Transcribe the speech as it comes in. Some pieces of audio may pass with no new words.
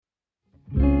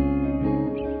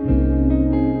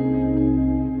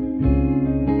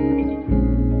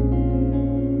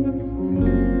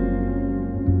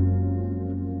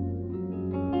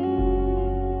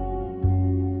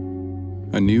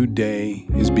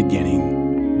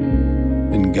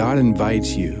beginning, and God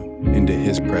invites you into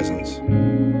His presence,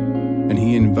 and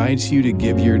He invites you to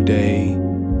give your day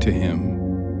to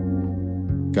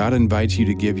Him. God invites you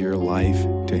to give your life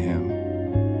to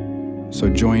Him. So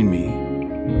join me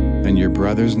and your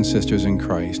brothers and sisters in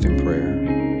Christ in prayer.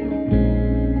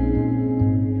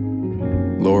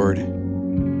 Lord,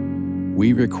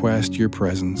 we request your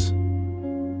presence.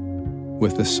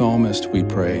 With the psalmist we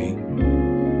pray,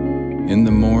 in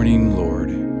the morning, Lord,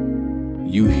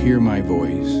 you hear my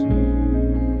voice.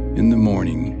 In the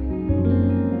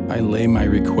morning, I lay my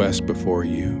request before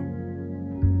you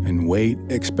and wait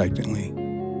expectantly.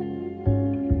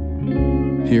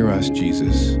 Hear us,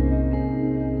 Jesus.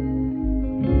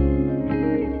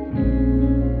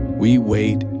 We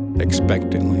wait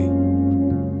expectantly.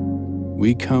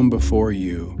 We come before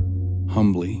you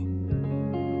humbly,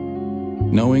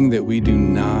 knowing that we do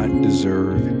not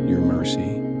deserve your mercy,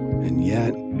 and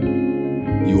yet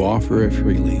you offer it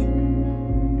freely.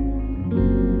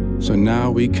 So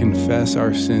now we confess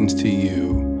our sins to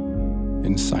you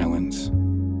in silence.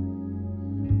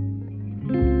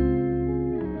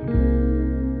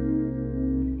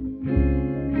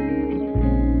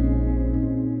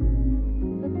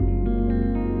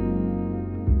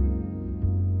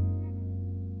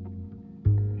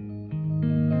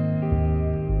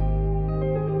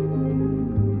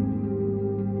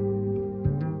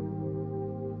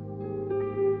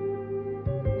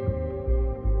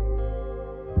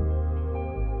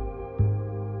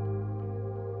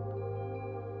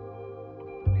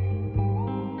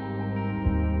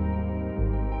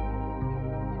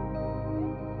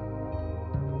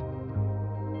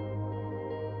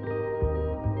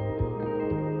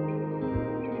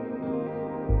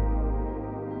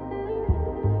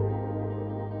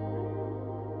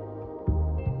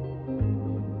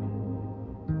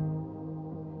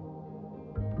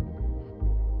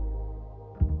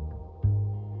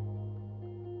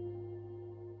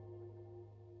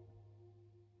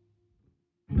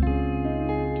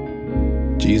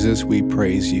 Jesus, we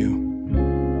praise you.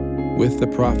 With the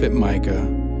prophet Micah,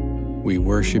 we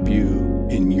worship you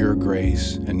in your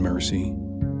grace and mercy.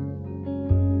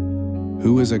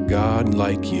 Who is a God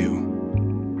like you,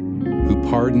 who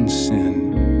pardons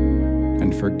sin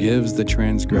and forgives the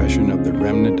transgression of the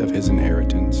remnant of his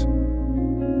inheritance?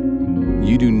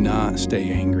 You do not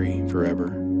stay angry forever,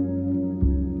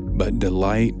 but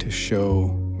delight to show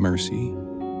mercy.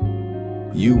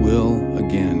 You will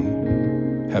again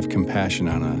have compassion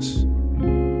on us.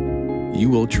 You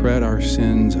will tread our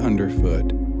sins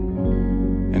underfoot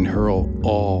and hurl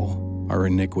all our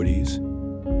iniquities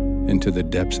into the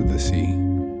depths of the sea.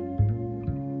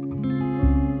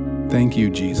 Thank you,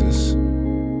 Jesus,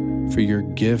 for your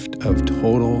gift of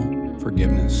total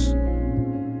forgiveness.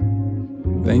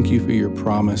 Thank you for your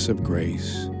promise of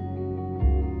grace.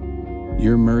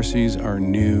 Your mercies are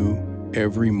new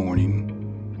every morning.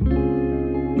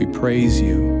 We praise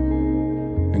you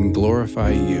and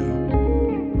glorify you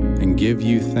and give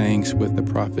you thanks with the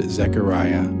prophet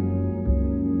Zechariah.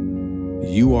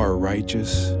 You are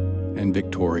righteous and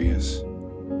victorious,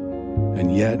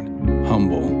 and yet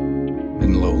humble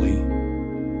and lowly.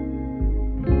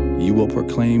 You will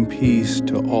proclaim peace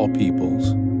to all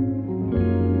peoples,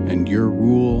 and your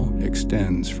rule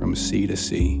extends from sea to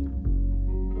sea.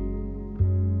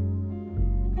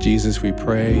 Jesus, we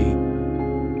pray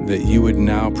that you would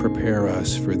now prepare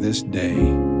us for this day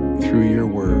through your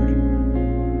word.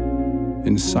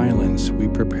 In silence, we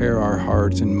prepare our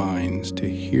hearts and minds to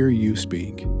hear you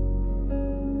speak.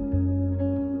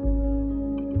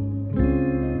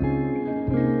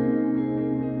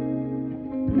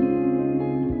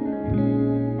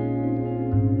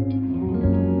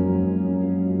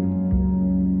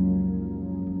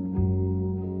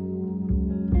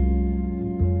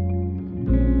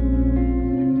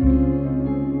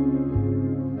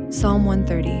 Psalm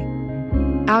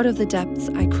 130. Out of the depths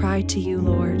I cry to you,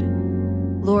 Lord.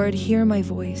 Lord, hear my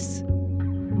voice.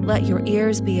 Let your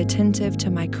ears be attentive to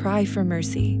my cry for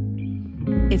mercy.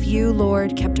 If you,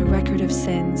 Lord, kept a record of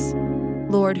sins,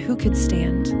 Lord, who could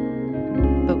stand?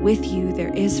 But with you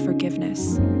there is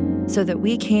forgiveness, so that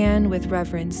we can, with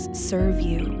reverence, serve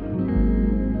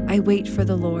you. I wait for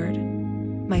the Lord.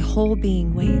 My whole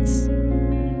being waits,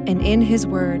 and in his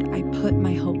word I put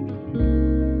my hope.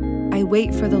 I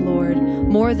wait for the Lord,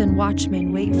 more than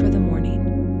watchmen wait for the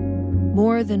morning.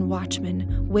 More than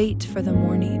watchmen wait for the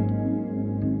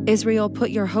morning. Israel,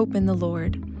 put your hope in the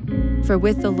Lord, for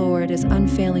with the Lord is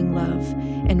unfailing love,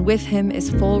 and with him is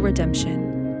full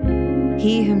redemption.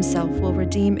 He himself will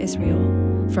redeem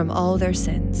Israel from all their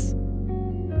sins.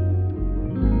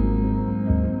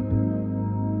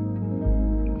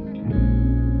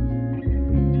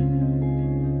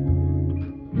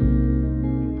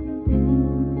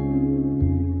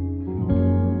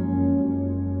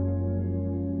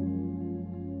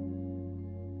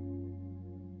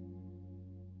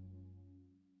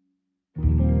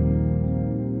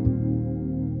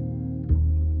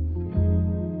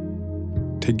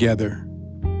 Together,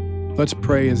 let's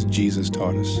pray as Jesus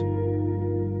taught us.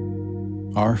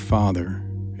 Our Father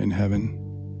in heaven,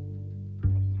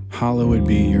 hallowed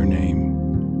be your name.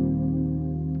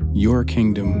 Your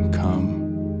kingdom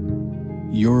come,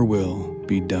 your will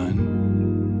be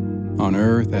done, on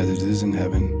earth as it is in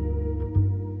heaven.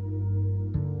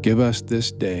 Give us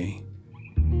this day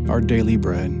our daily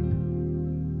bread,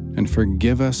 and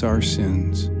forgive us our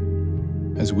sins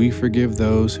as we forgive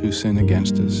those who sin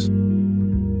against us.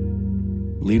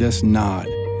 Lead us not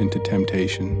into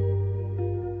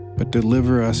temptation, but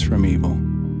deliver us from evil.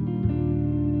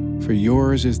 For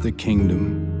yours is the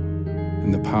kingdom,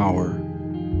 and the power,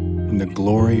 and the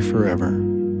glory forever.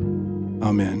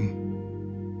 Amen.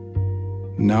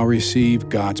 Now receive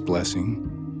God's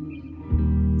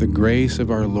blessing. The grace of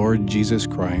our Lord Jesus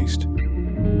Christ,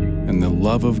 and the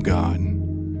love of God,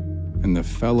 and the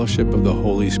fellowship of the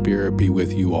Holy Spirit be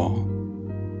with you all.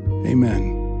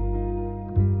 Amen.